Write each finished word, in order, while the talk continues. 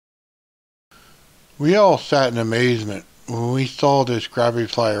We all sat in amazement when we saw this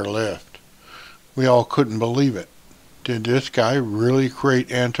Graviflyer lift. We all couldn't believe it. Did this guy really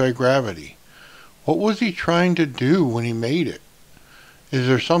create anti-gravity? What was he trying to do when he made it? Is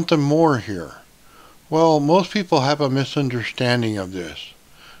there something more here? Well, most people have a misunderstanding of this.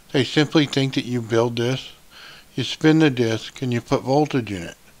 They simply think that you build this, you spin the disc, and you put voltage in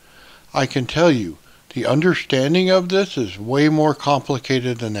it. I can tell you, the understanding of this is way more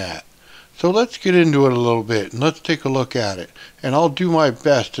complicated than that. So let's get into it a little bit and let's take a look at it. And I'll do my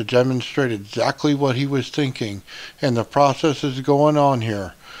best to demonstrate exactly what he was thinking and the processes going on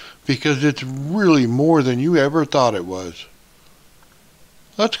here, because it's really more than you ever thought it was.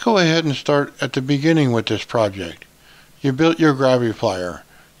 Let's go ahead and start at the beginning with this project. You built your Graviflyer.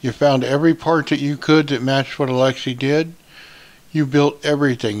 You found every part that you could that matched what Alexi did. You built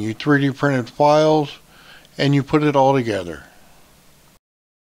everything. You 3D printed files and you put it all together.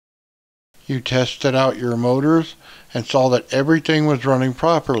 You tested out your motors and saw that everything was running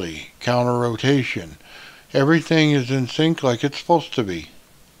properly, counter rotation. Everything is in sync like it's supposed to be.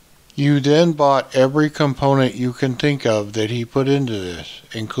 You then bought every component you can think of that he put into this,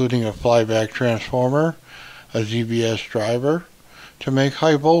 including a flyback transformer, a ZBS driver, to make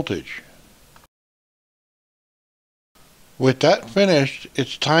high voltage. With that finished,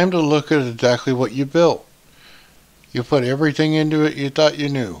 it's time to look at exactly what you built. You put everything into it you thought you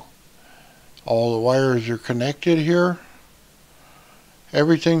knew. All the wires are connected here.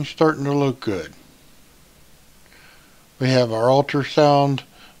 Everything's starting to look good. We have our ultrasound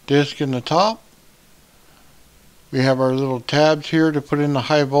disc in the top. We have our little tabs here to put in the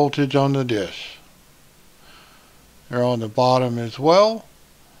high voltage on the disc. They're on the bottom as well.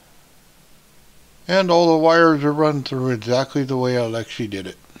 And all the wires are run through exactly the way Alexi did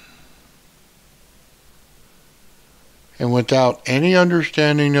it. And without any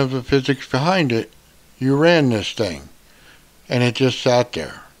understanding of the physics behind it, you ran this thing. And it just sat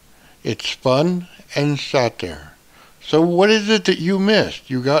there. It spun and sat there. So what is it that you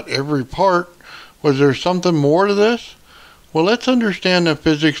missed? You got every part. Was there something more to this? Well, let's understand the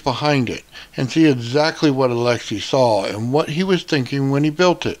physics behind it and see exactly what Alexi saw and what he was thinking when he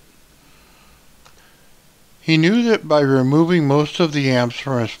built it. He knew that by removing most of the amps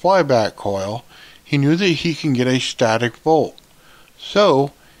from his flyback coil, he knew that he can get a static volt.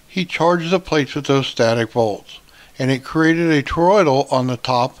 So he charged the plates with those static volts, and it created a toroidal on the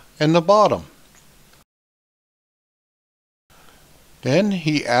top and the bottom. Then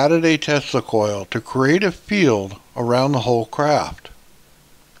he added a Tesla coil to create a field around the whole craft.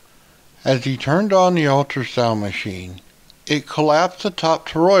 As he turned on the ultrasound machine, it collapsed the top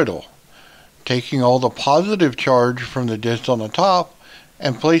toroidal, taking all the positive charge from the disc on the top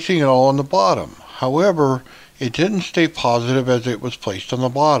and placing it all on the bottom. However, it didn't stay positive as it was placed on the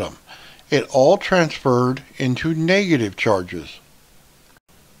bottom. It all transferred into negative charges.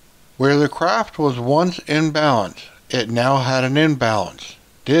 Where the craft was once in balance, it now had an imbalance.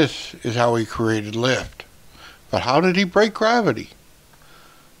 This is how he created lift. But how did he break gravity?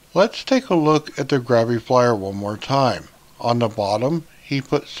 Let's take a look at the Graviflyer one more time. On the bottom, he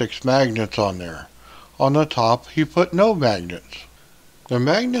put 6 magnets on there. On the top, he put no magnets. The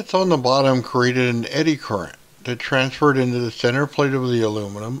magnets on the bottom created an eddy current that transferred into the center plate of the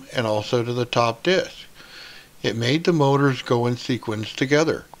aluminum and also to the top disc. It made the motors go in sequence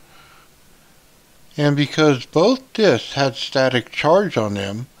together. And because both discs had static charge on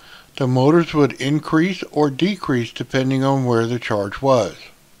them, the motors would increase or decrease depending on where the charge was.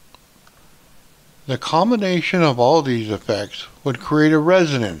 The combination of all these effects would create a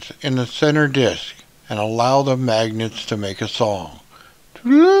resonance in the center disc and allow the magnets to make a song.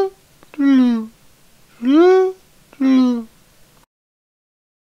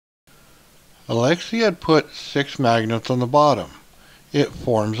 Alexi had put 6 magnets on the bottom. It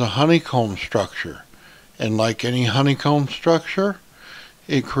forms a honeycomb structure, and like any honeycomb structure,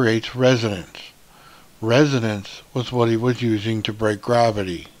 it creates resonance. Resonance was what he was using to break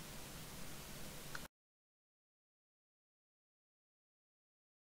gravity.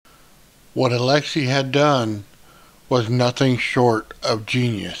 What Alexi had done was nothing short of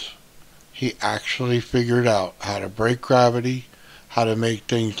genius. He actually figured out how to break gravity, how to make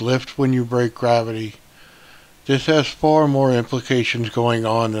things lift when you break gravity. This has far more implications going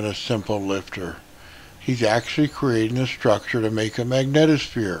on than a simple lifter. He's actually creating a structure to make a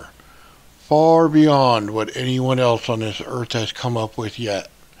magnetosphere, far beyond what anyone else on this earth has come up with yet.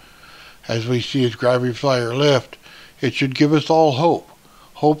 As we see his Graviflyer lift, it should give us all hope.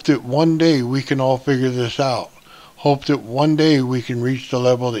 Hope that one day we can all figure this out. Hope that one day we can reach the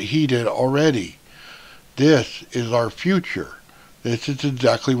level that he did already. This is our future. This is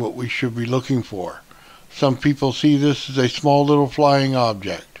exactly what we should be looking for. Some people see this as a small little flying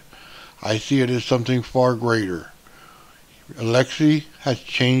object. I see it as something far greater. Alexei has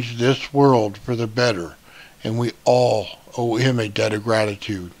changed this world for the better, and we all owe him a debt of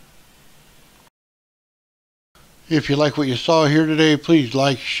gratitude. If you like what you saw here today, please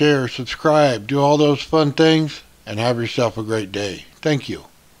like, share, subscribe, do all those fun things, and have yourself a great day. Thank you.